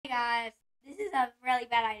guys, this is a really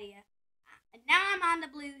bad idea. And now I'm on the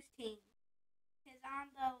Blues team. Because on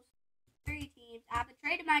those three teams, I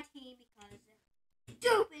betrayed my team because they're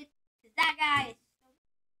stupid. Because that guy is so.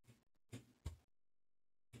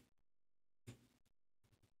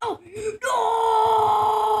 Oh,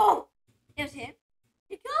 no! It was him.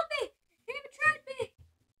 He killed me. He betrayed me.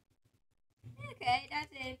 Okay,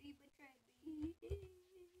 that's it. He betrayed me.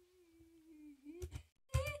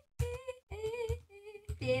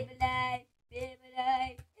 Baby life, baby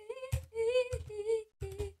life.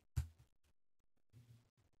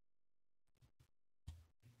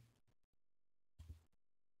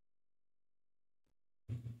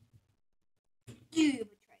 You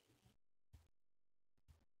betrayed me.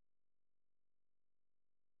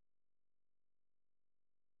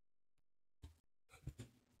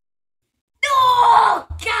 No!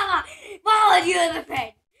 Come on! Why would you have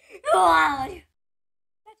betrayed? Why would you?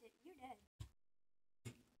 That's it. You're dead.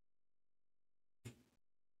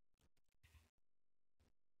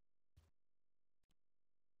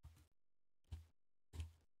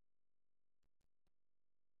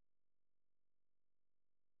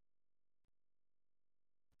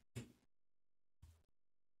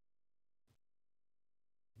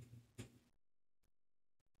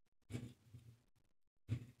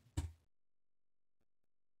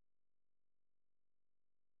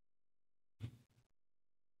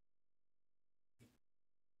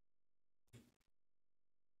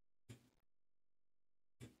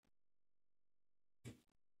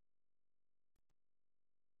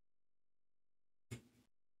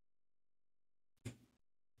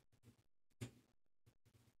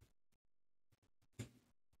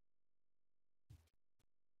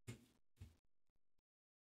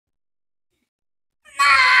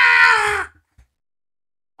 Ah!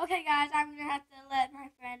 Okay, guys, I'm gonna have to let my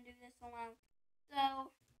friend do this alone.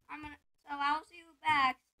 So I'll see you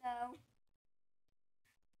back. So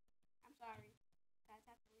I'm sorry, guys.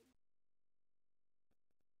 Have to leave.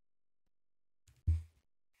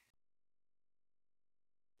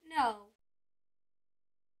 No,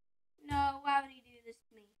 no. Why would he do this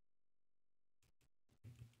to me?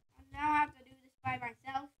 I now have to do this by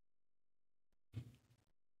myself.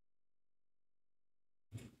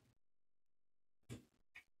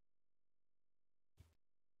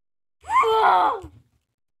 Whoa!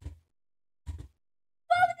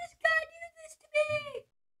 Why would this guy do this to me?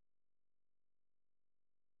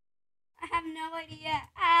 I have no idea.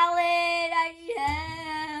 Alan, I need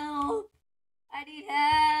help. I need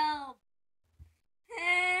help.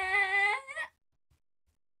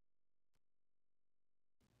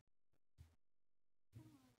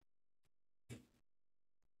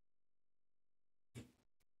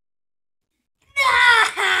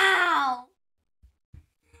 No!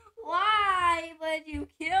 Why would you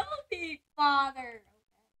kill me, Father?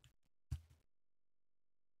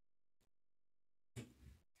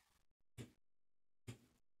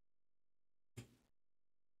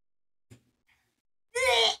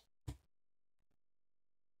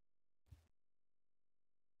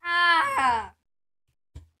 Ah!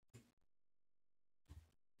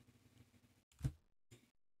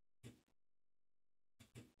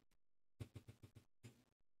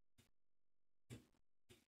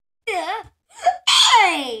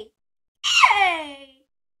 Hey! Hey!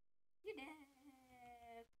 You dead.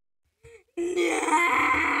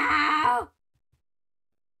 No!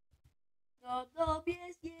 No, no,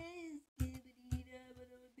 yes, yes.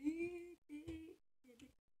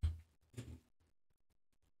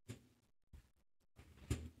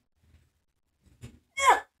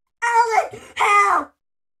 Alan, help!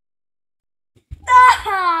 No,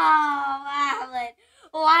 Alan,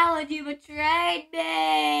 why would you betray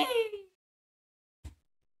me?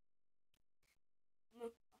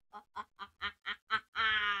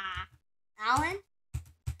 Alan?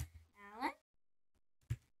 Alan?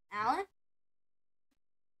 Alan?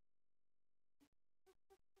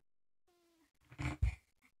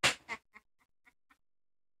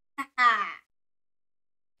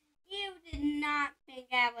 You did not think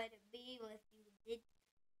I would be with you, did you?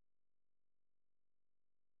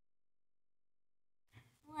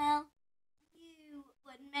 Well, you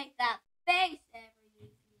would make that face every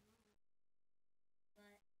evening,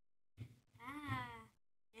 but I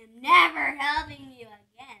am never helping you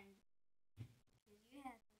again. Because you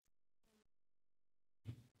have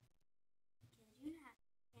because you not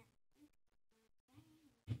can't think of my brain.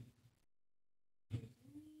 Because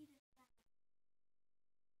you need a sacrifice.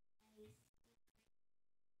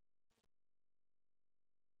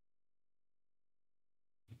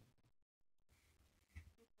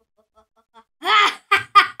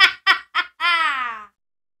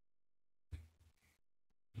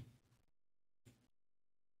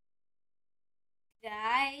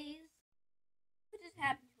 Guys, what just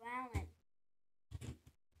happened to Alan?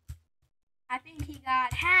 I think he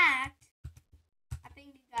got hacked.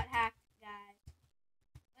 Guys.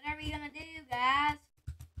 What are we gonna do, guys?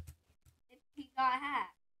 If he got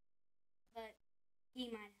hacked. But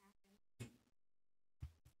he might hack him.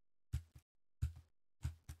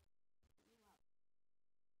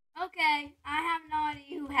 Okay, I have no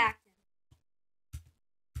idea who hacked him.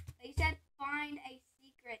 They said find a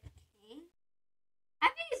secret king. I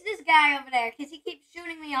think it's this guy over there, because he keeps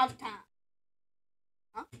shooting me all the time.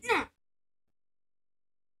 Huh? No.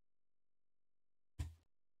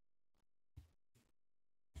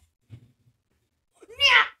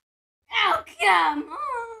 Oh, come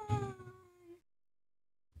on.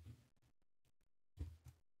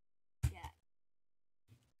 Yeah.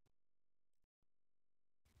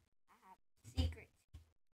 I have secret.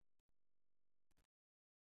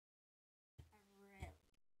 Really.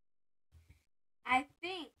 I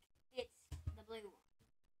think it's the blue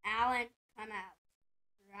one. Alan, come out.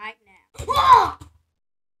 Right now. Oh!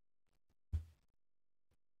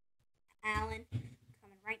 Alan,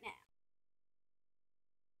 coming right now.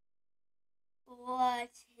 What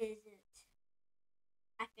is it?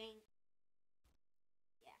 I think,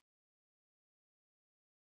 yeah.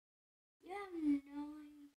 You have no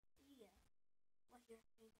idea what you're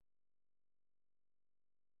thinking.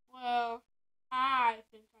 Well, I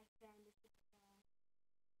think I found a secret guy.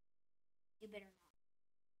 You better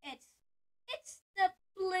not. It's the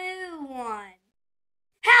blue one.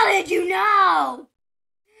 How did you know?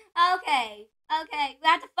 Okay, we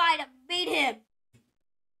have to fight him, beat him.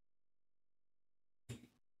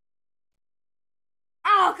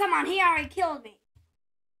 Oh, come on, he already killed me.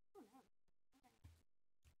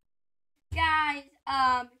 Guys,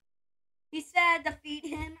 he said defeat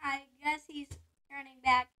him. I guess he's turning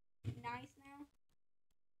back nice now.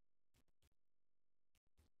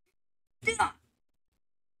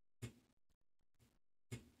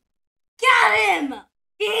 Got him!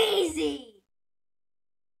 Easy!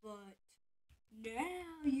 But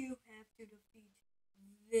now you have to defeat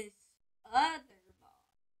this other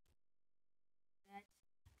boss that's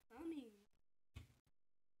coming.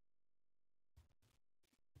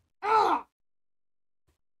 Oh!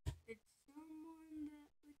 It's someone that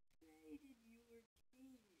betrayed your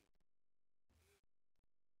team.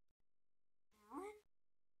 Alan?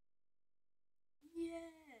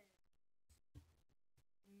 Yes.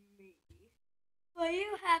 Me. But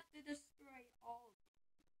you have to destroy all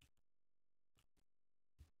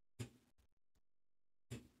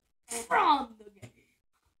from the game.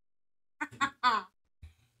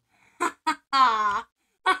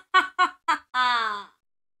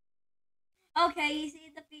 Okay, you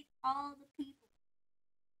see, defeat all the people.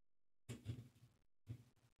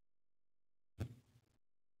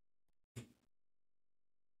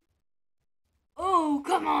 Oh,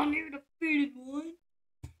 come on, you defeated one.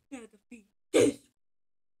 Now defeat this.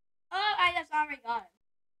 Oh, I just already got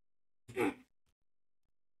him.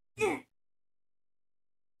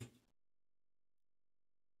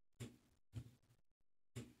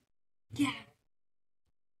 Yeah.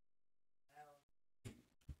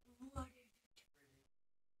 What is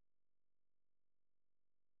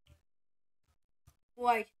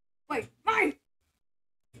it? Wait, mine!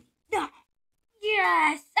 No!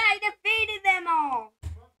 Yes! I defeated them all!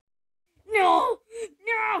 No!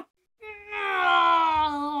 No! No!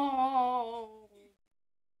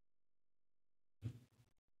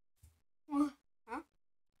 Huh?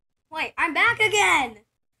 Wait, I'm back again!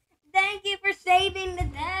 Thank you for saving the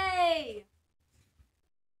day!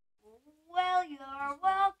 Well, you're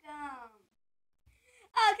welcome!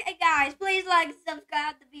 Okay, guys, please like and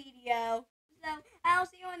subscribe the video. So, I'll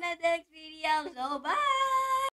see you in the next video, so bye!